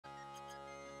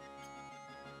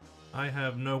I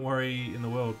have no worry in the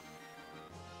world.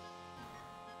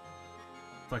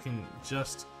 If I can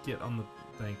just get on the...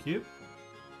 Thank you.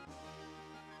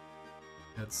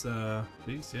 That's,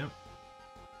 these, yeah.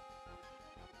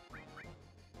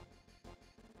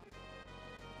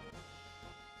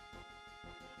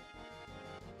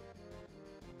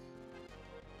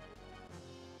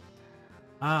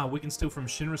 Ah, we can steal from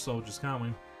Shinra soldiers, can't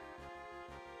we?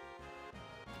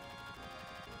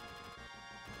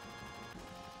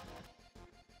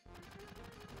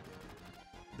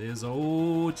 There's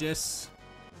old Jess.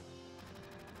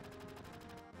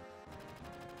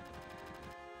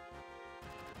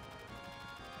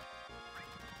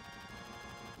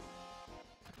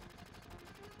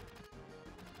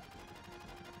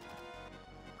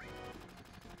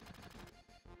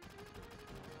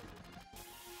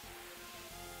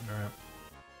 Alright.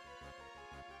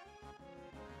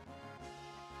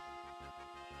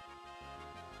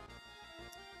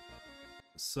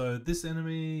 So this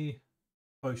enemy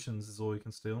potions is all you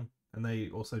can steal, and they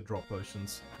also drop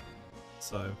potions.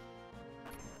 So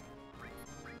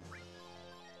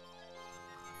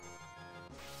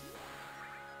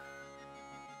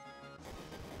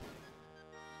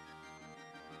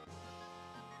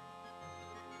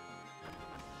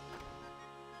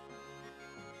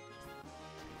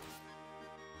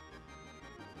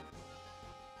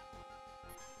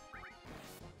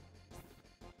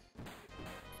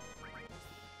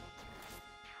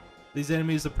these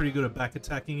enemies are pretty good at back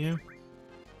attacking you.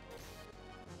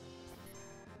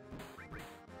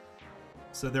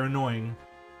 So they're annoying.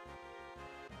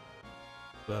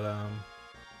 But,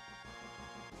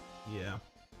 yeah.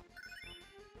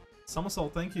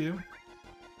 Somersault, thank you.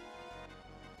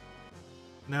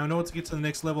 Now, in order to get to the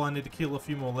next level, I need to kill a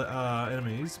few more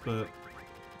enemies, but...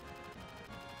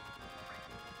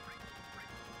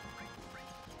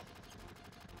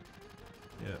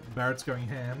 yeah, Barrett's going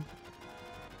ham.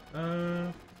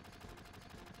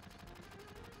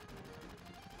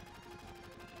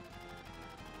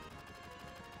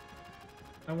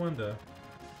 I wonder.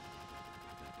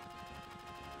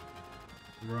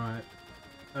 Right.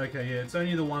 Okay, yeah, it's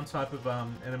only the one type of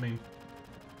enemy.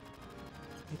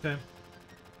 Okay.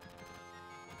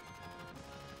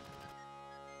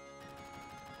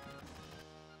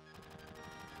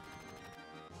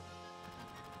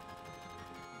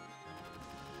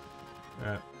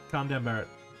 Alright, calm down, Barrett.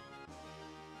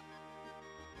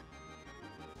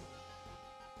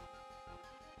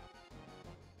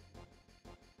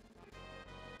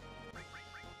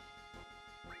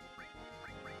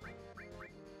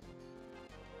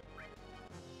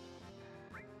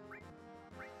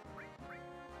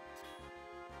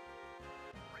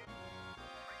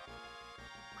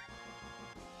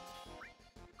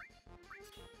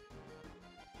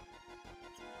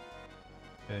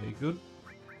 Okay, good.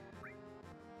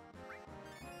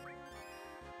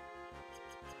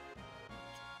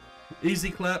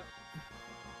 Easy clap.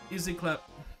 Easy clap.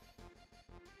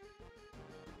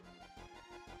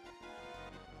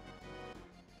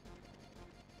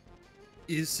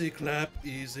 Easy clap,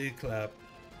 easy clap.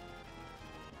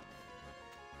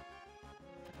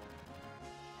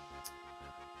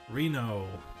 Reno.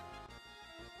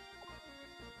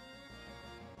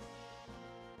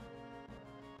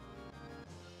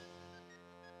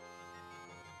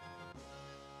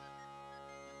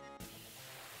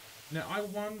 Now I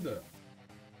wonder,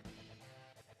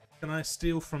 can I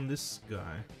steal from this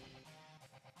guy?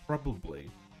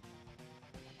 Probably.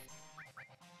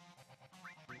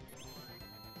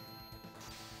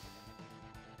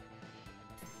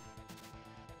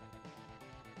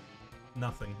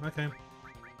 Nothing. Okay.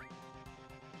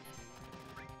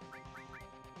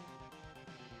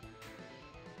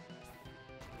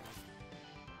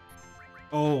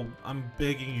 Oh, I'm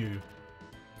begging you.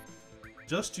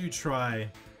 Just you try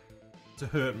to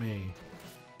hurt me.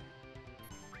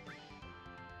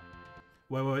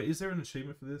 Wait, is there an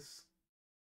achievement for this?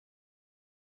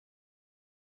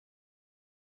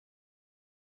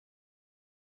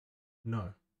 No.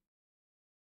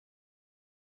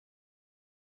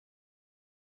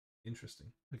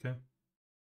 Interesting. Okay.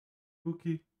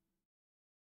 Okay.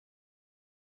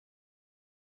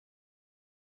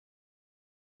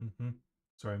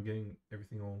 Sorry, I'm getting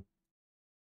everything all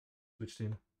switched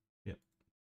in. Yep.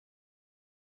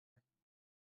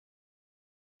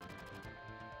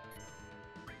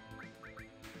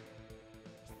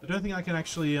 I don't think I can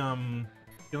actually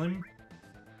kill him.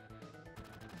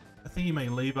 I think he may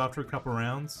leave after a couple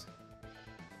rounds.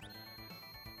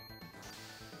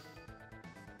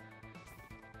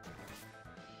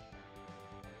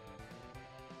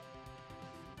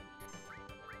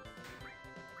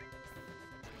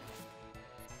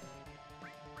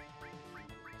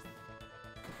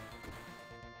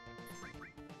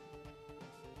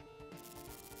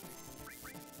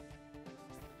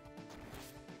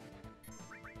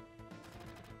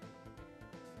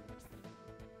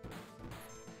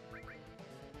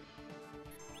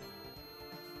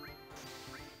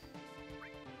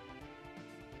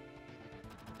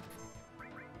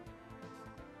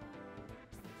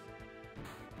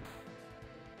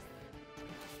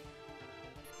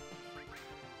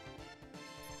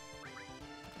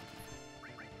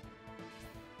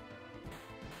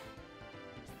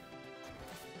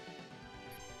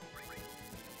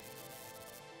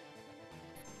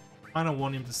 I don't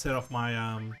want him to set off my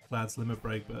Cloud's Limit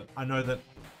Break, but I know that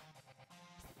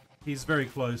he's very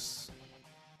close.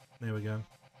 There we go.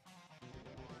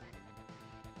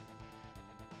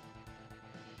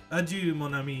 Adieu,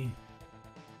 mon ami.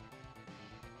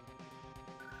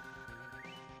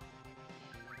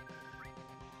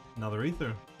 Another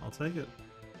ether. I'll take it.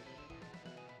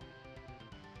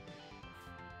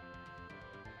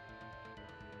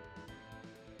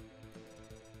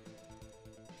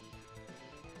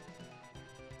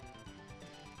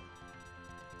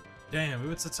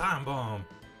 Damn, it's a time bomb.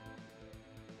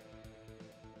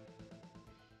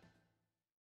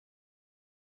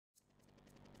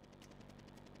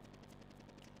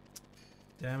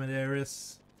 Damn it,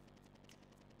 Eris.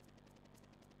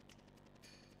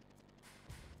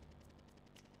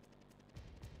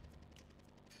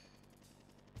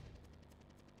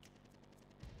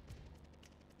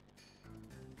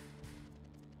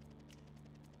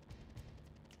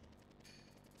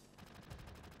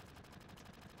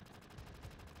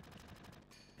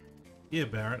 Yeah,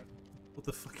 Barrett. What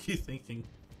the fuck are you thinking?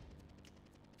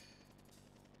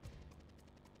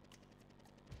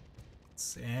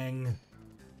 Sang.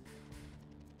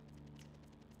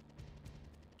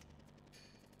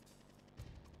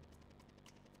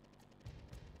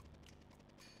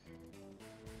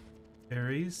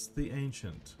 Ares the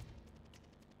Ancient.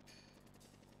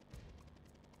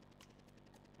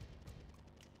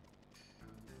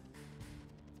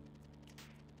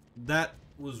 That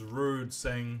was rude,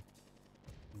 Sang.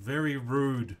 Very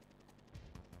rude.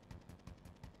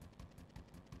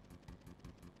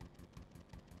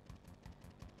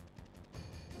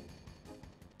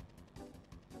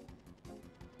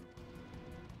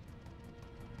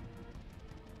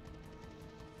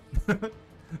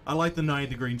 I like the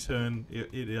 90-degree turn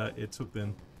it took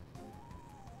then.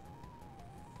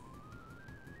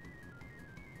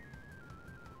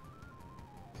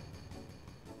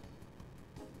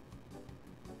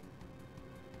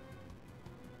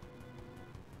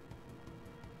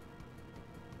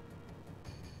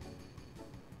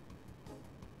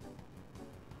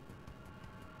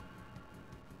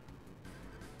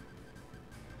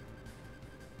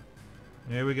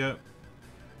 Here we go.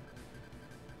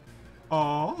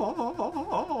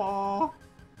 Oh.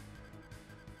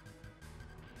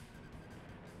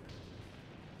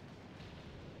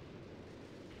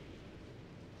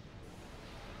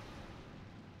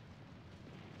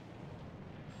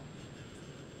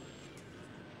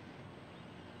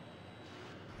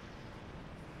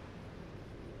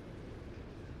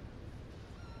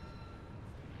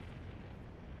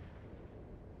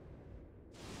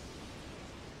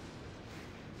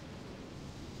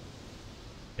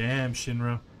 Damn,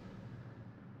 Shinra.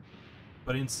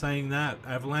 But in saying that,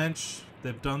 Avalanche,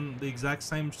 they've done the exact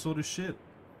same sort of shit.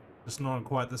 Just not on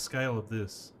quite the scale of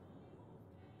this.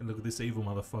 And look at this evil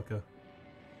motherfucker.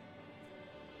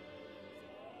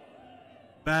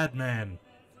 Bad man.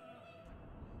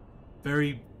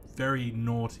 Very, very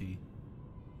naughty.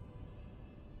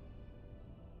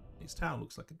 His tail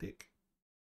looks like a dick.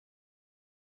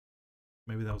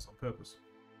 Maybe that was on purpose.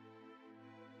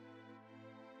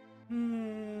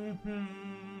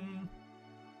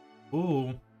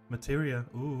 Ooh, materia.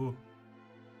 Ooh.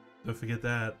 Don't forget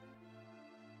that.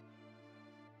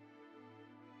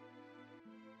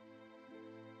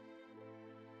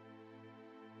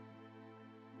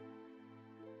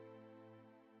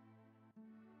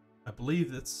 I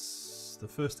believe that's the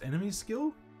first enemy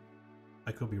skill?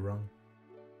 I could be wrong.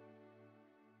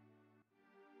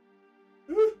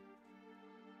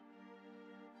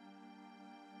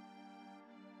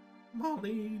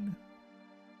 Marlene.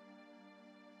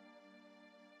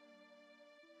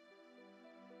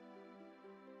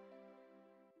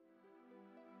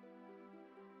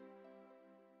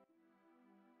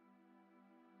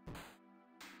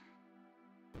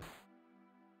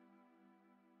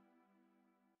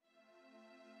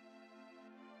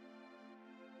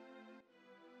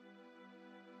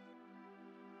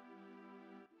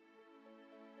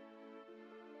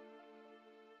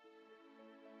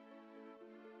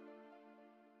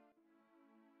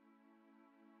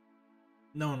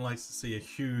 No one likes to see a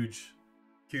huge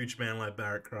man like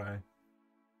Barrett cry.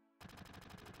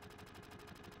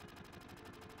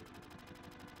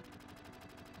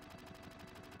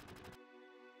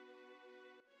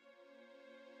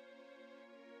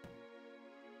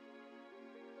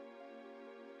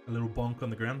 A little bonk on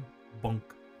the ground. Bonk.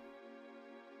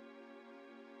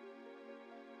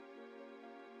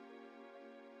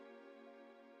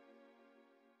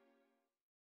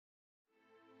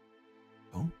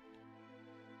 Oh?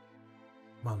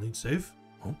 Marlene safe?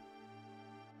 Oh?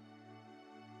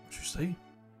 What'd you say?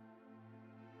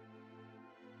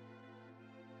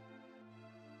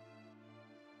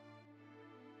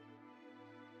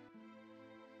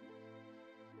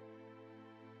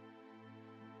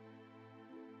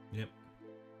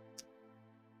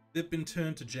 They've been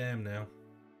turned to jam now.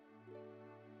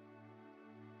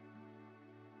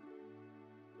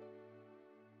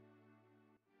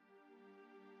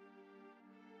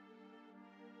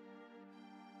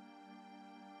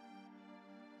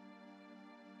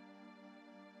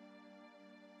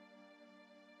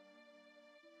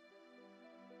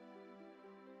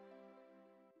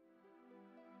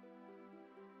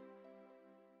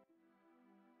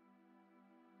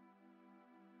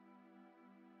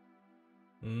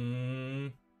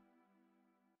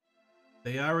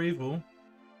 They are evil,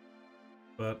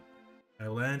 but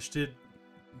Avalanche did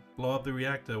blow up the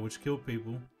reactor, which killed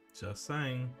people. Just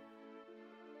saying.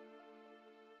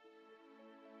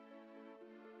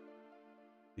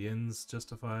 The ends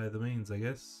justify the means, I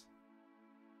guess.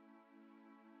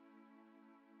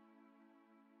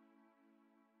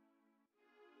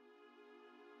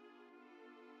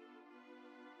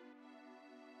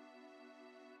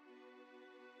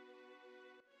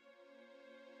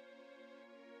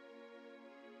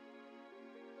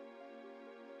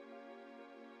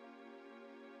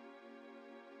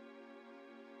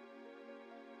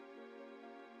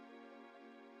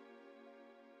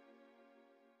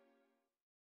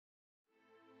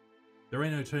 There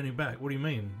ain't no turning back. What do you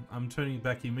mean? I'm turning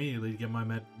back immediately to get my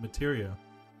materia.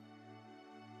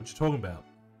 What you talking about?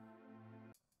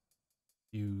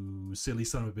 You silly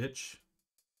son of a bitch.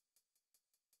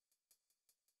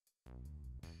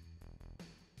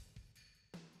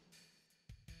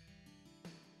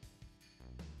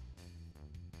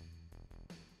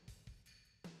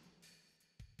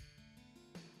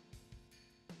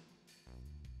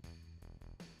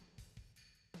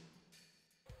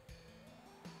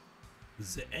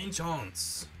 The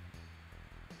Ancients.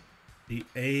 The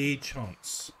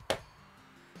Ancients.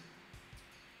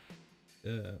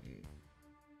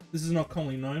 This is not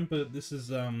commonly known, but this is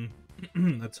a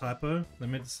typo. They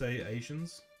meant to say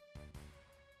Asians.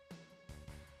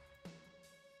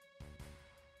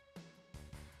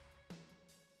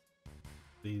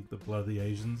 The blood of the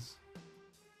Asians.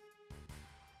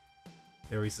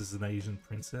 Ares is an Asian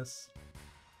princess.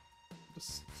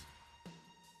 Just...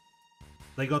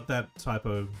 They got that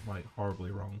typo, like,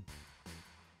 horribly wrong.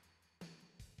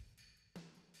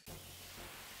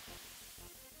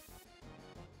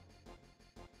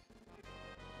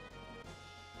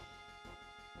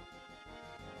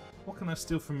 What can I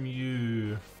steal from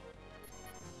you?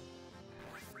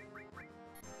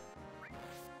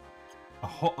 A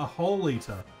whole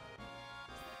eater.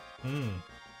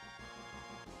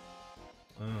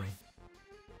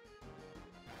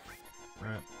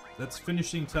 Right. That's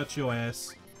finishing touch your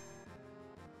ass.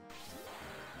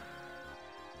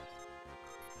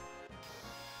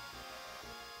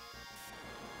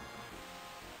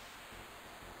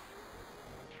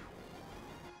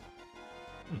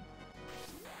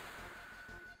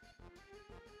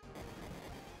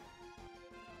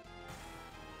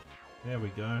 There we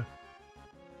go.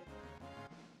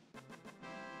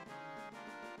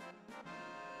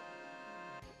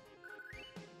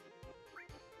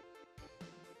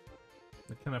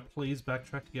 Can I please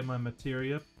backtrack to get my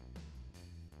materia?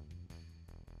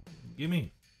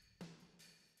 Gimme.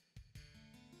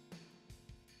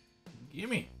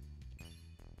 Gimme.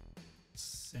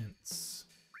 Sense.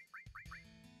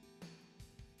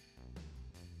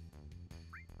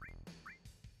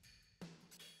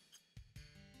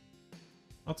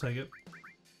 I'll take it.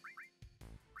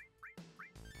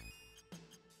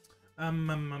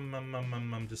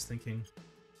 I'm just thinking.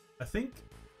 I think,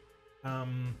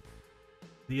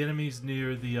 the enemies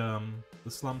near the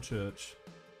slum church,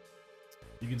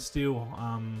 you can steal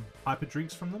hyper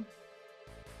drinks from them,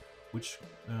 which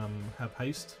have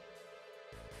haste,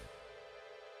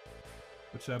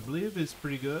 which I believe is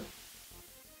pretty good.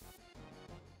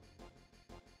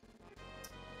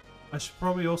 I should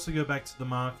probably also go back to the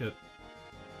market.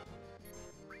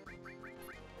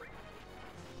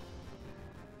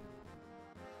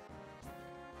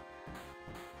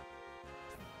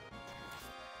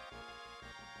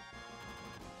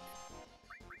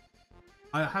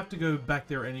 I have to go back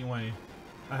there anyway.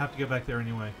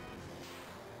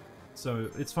 So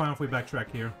it's fine if we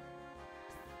backtrack here.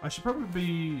 I should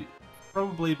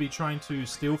probably be trying to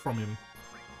steal from him,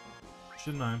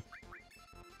 shouldn't I?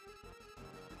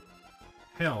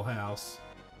 Hell house.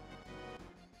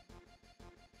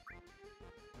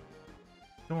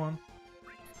 Come on.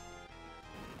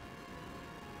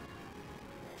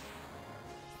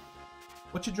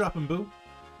 What you dropping, boo?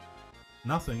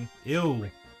 Nothing. Ew.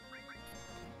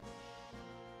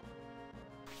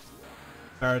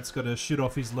 Barrett's got to shoot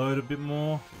off his load a bit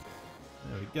more.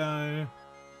 There we go.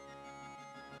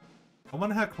 I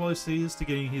wonder how close he is to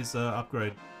getting his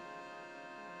upgrade.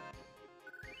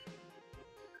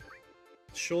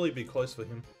 surely be close for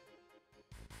him.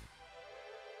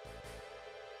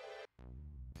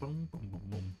 Boom, boom, boom,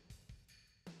 boom.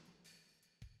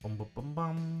 Boom, boom, boom,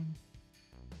 boom.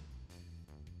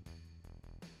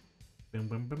 Boom,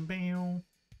 boom, boom, boom.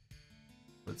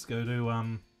 Let's go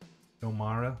to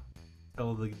Elmira.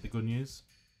 Tell her the good news.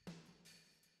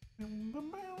 Boom,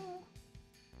 boom, boom.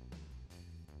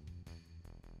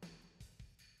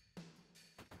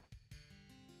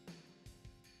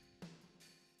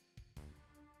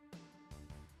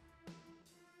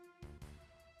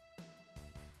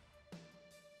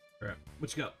 Alright,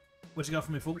 what you got? What you got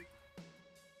for me, fool?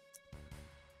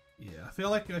 Yeah, I feel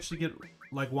like I should get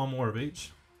like one more of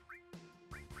each.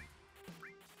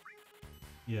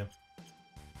 Yeah.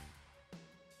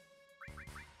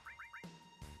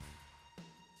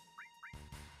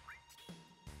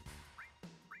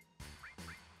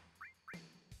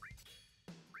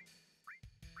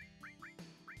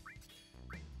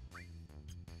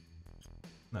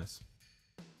 Nice.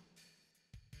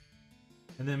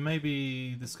 And then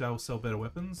maybe this guy will sell better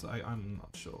weapons? I'm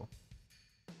not sure.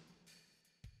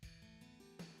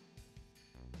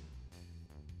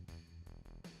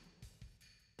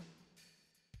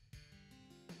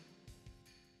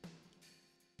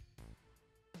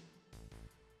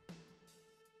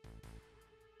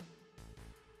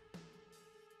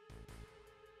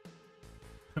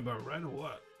 But right or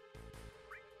what?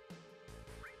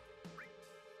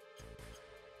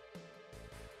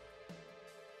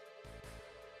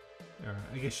 Alright,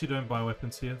 I guess you don't buy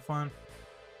weapons here. Fine.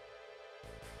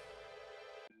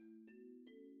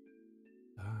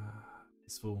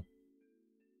 This fool.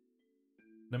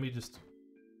 Let me just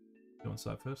go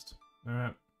inside first.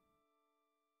 Alright.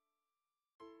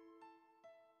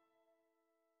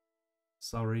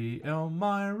 Sorry,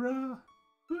 Elmira.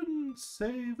 Couldn't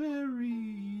say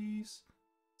very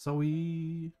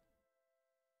sorry.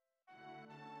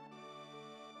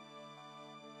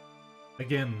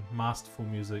 Again, masterful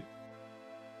music.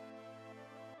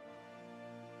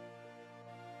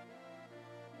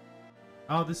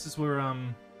 Oh, this is where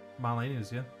Marlene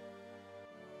is, yeah.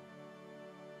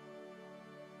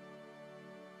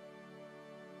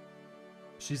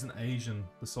 She's an Asian,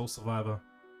 the sole survivor.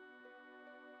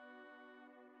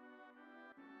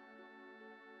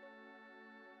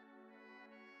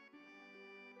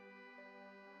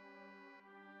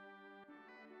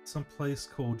 Some place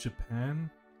called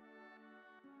Japan.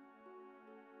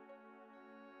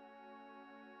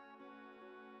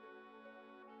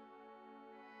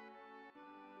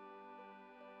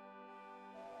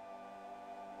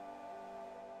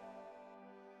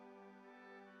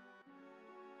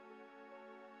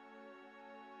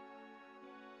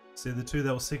 See the two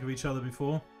that were sick of each other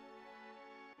before?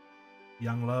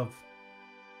 Young love.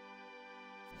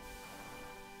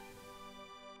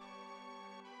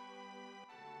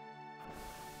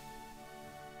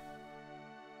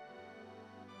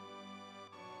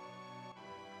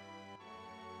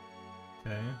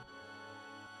 Okay.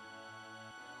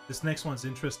 This next one's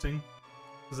interesting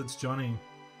because it's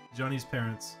Johnny's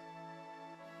parents.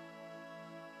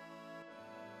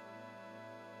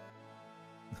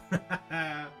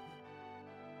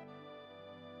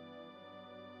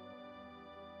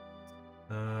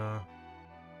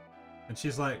 And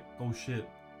she's like, oh shit.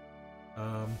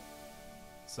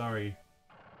 Sorry.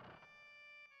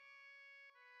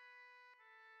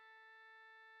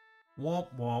 Womp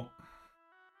womp.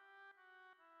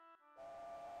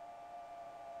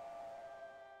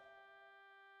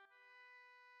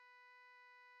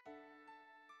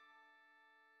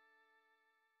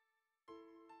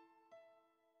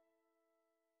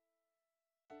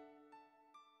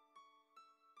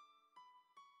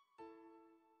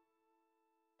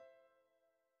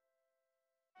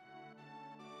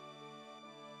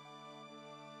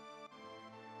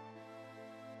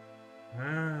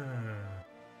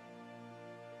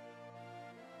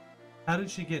 How did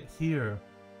she get here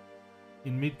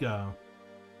in Midgar?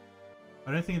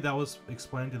 I don't think that was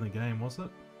explained in the game, was it?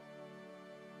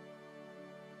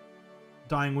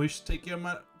 Dying wish, take care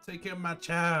of my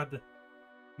child.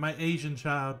 My Asian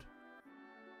child.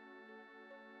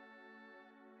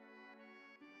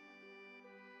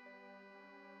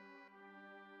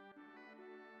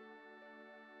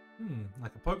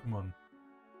 Like a Pokemon.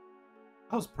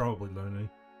 I was probably lonely.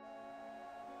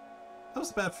 I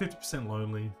was about 50%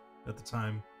 lonely at the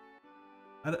time.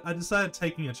 I decided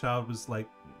taking a child was like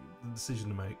the decision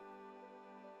to make.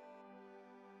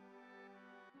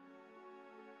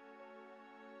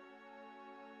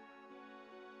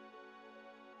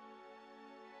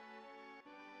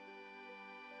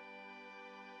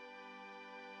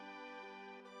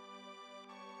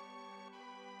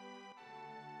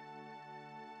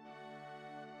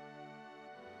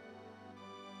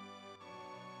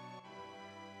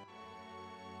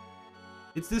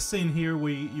 It's this scene here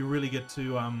where you really get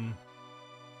to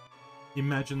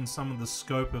imagine some of the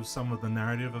scope of some of the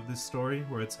narrative of this story,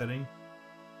 where it's heading.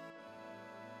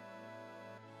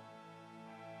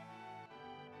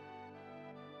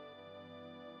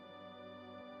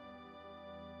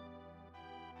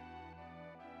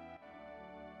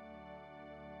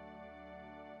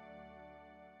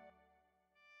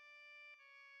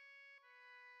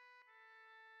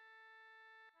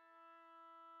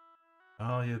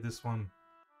 Oh yeah, this one.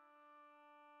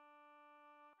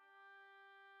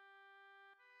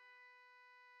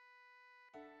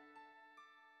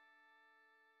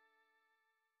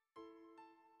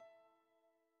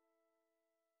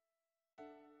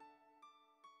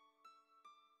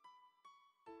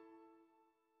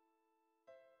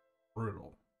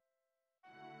 Brutal.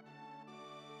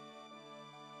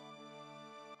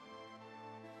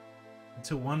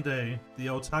 Until one day, the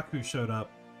otaku showed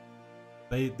up.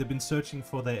 They've been searching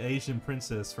for their Asian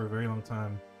princess for a very long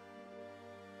time.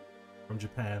 From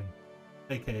Japan,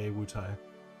 aka Wutai.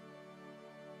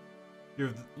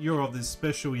 You're of this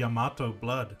special Yamato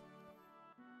blood.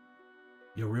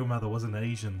 Your real mother wasn't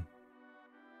Asian.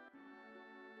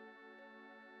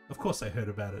 Of course I heard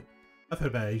about it. I've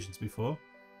heard about Asians before.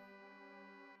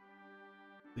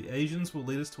 The Asians will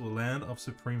lead us to a land of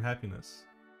supreme happiness.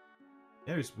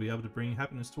 Aries will be able to bring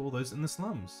happiness to all those in the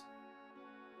slums.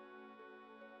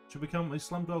 Should become a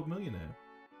slumdog millionaire.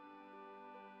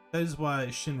 That is why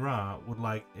Shinra would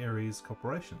like Aries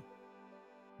Corporation.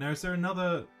 Now is there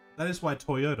another... That is why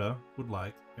Toyota would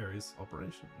like Aries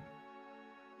Operation.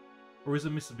 Or is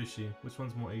it Mitsubishi? Which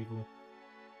one's more evil?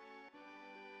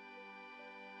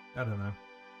 I don't know.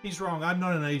 He's wrong. I'm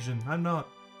not an Asian. I'm not.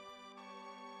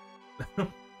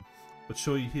 But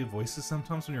sure you hear voices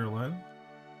sometimes when you're alone?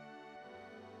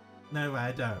 No,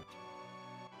 I don't.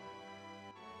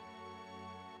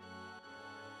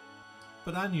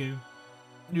 But I knew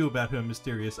about her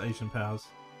mysterious Asian powers.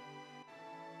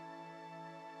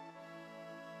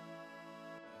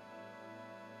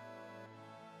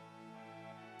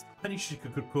 I knew she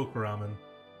could cook ramen.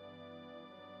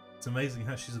 It's amazing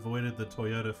how she's avoided the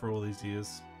Toyota for all these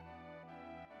years.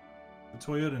 The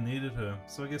Toyota needed her,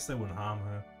 so I guess they wouldn't harm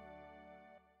her.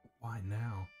 Why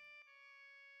now?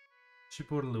 She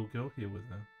brought a little girl here with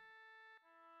her.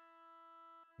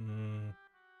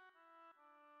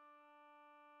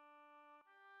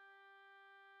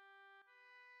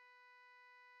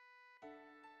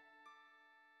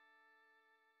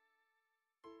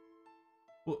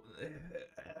 Well,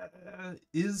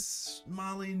 is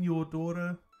Marlene your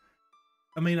daughter?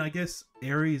 I mean, I guess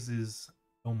Aries is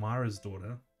Elmira's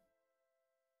daughter.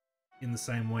 In the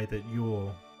same way that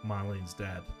you're Marlene's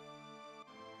dad.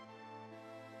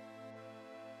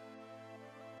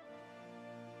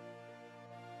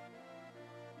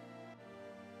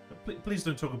 Please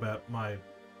don't talk about my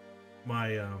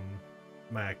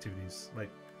activities. Like,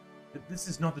 this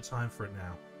is not the time for it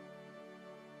now.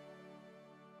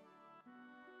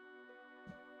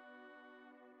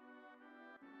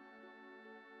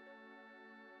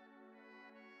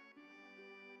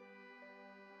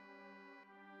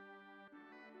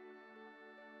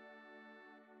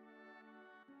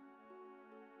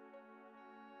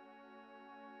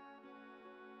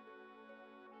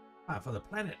 Ah, for the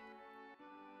planet.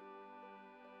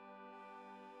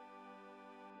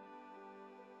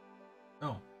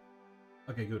 Oh.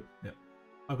 Okay, good. Yeah.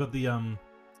 I've got the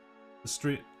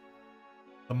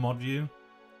mod view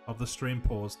of the stream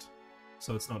paused,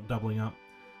 so it's not doubling up.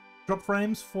 Drop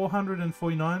frames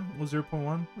 449 or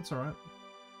 0.1. That's alright.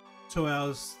 2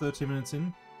 hours 13 minutes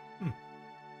in.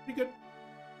 Pretty good.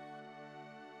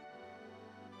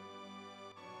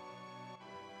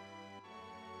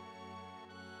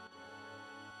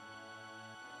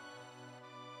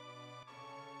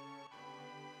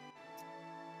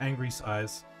 Angry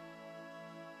sighs.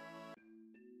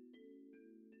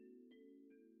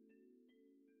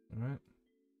 Alright.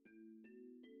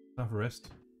 Time for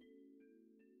rest.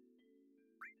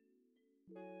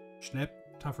 Schlepp.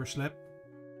 Time for schlepp.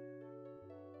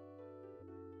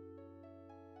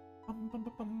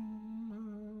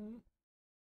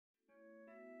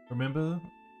 Remember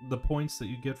the points that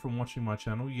you get from watching my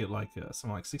channel? You get like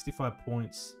something like 65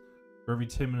 points for every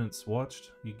 10 minutes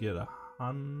watched. You get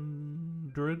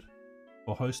 100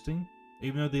 for hosting,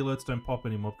 even though the alerts don't pop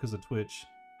anymore because of Twitch.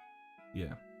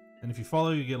 Yeah, and if you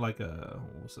follow, you get like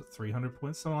what was it, 300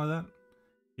 points, something like that.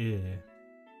 Yeah,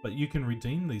 but you can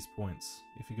redeem these points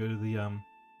if you go to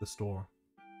the store.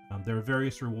 There are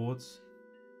various rewards,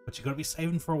 but you gotta be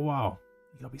saving for a while.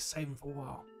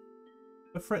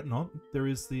 But fret not, there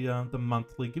is the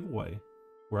monthly giveaway,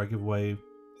 where I give away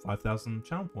 5,000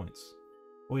 channel points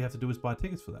All you have to do is buy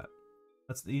tickets for that.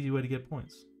 That's the easy way to get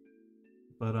points.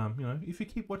 But you know, if you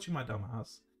keep watching my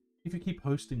dumbass, if you keep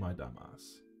hosting my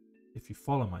dumbass, if you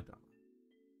follow my dumbass,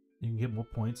 you can get more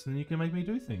points and you can make me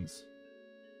do things.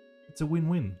 It's a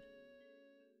win-win.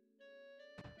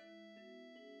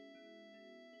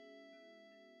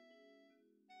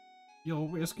 Your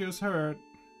whiskers hurt.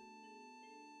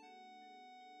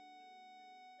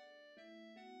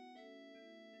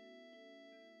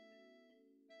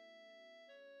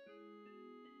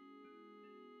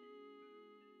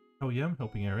 Oh yeah, I'm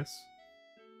helping Eris.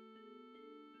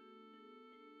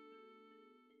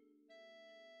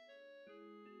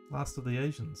 Last of the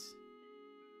Asians.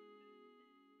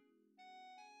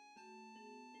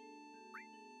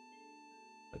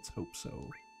 Let's hope so.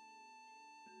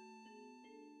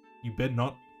 You better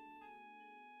not.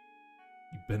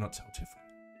 You better not tell Tiffany.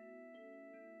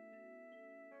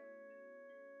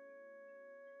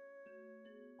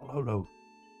 Oh, Lolo.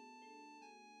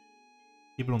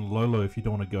 Keep it on the low if you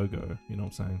don't want to go. You know what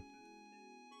I'm saying?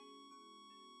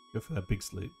 Go for that big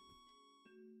sleep.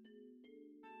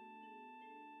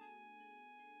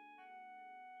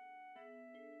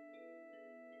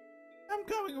 I'm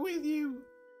going with you.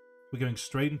 We're going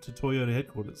straight into Toyota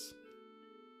headquarters.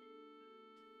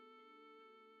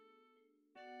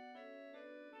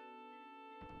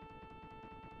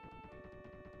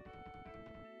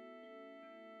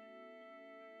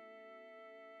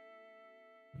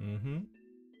 Mm-hmm.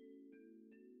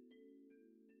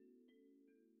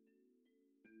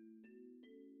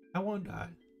 I won't die.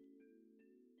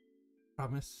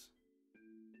 Promise.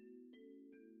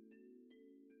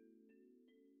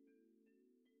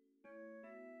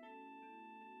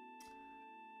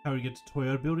 How do we get to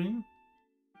Toyota building?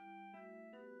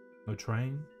 No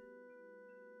train.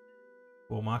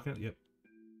 Wall market, yep.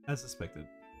 As suspected.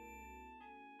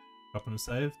 Drop and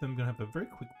save, then we're gonna have a very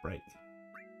quick break.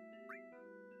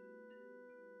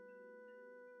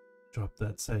 Drop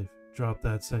that save. Drop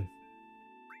that save.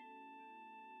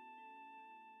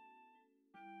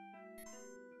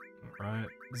 Alright,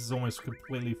 this is almost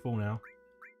completely full now.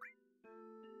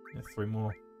 Yeah, 3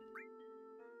 more.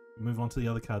 Move on to the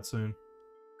other card soon.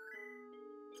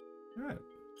 Alright.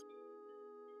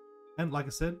 And like I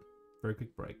said, very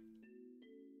quick break.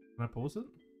 Can I pause it?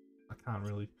 I can't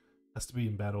really. Has to be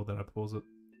in battle that I pause it.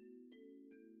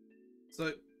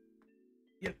 So,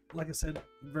 yep, like I said,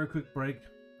 very quick break.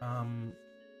 And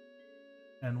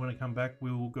when I come back,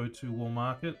 we will go to Wall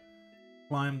Market,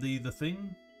 climb the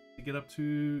thing to get up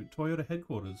to Toyota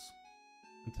headquarters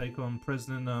and take on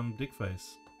President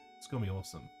Dickface. It's gonna be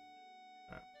awesome.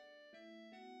 Alright.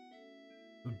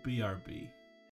 The BRB.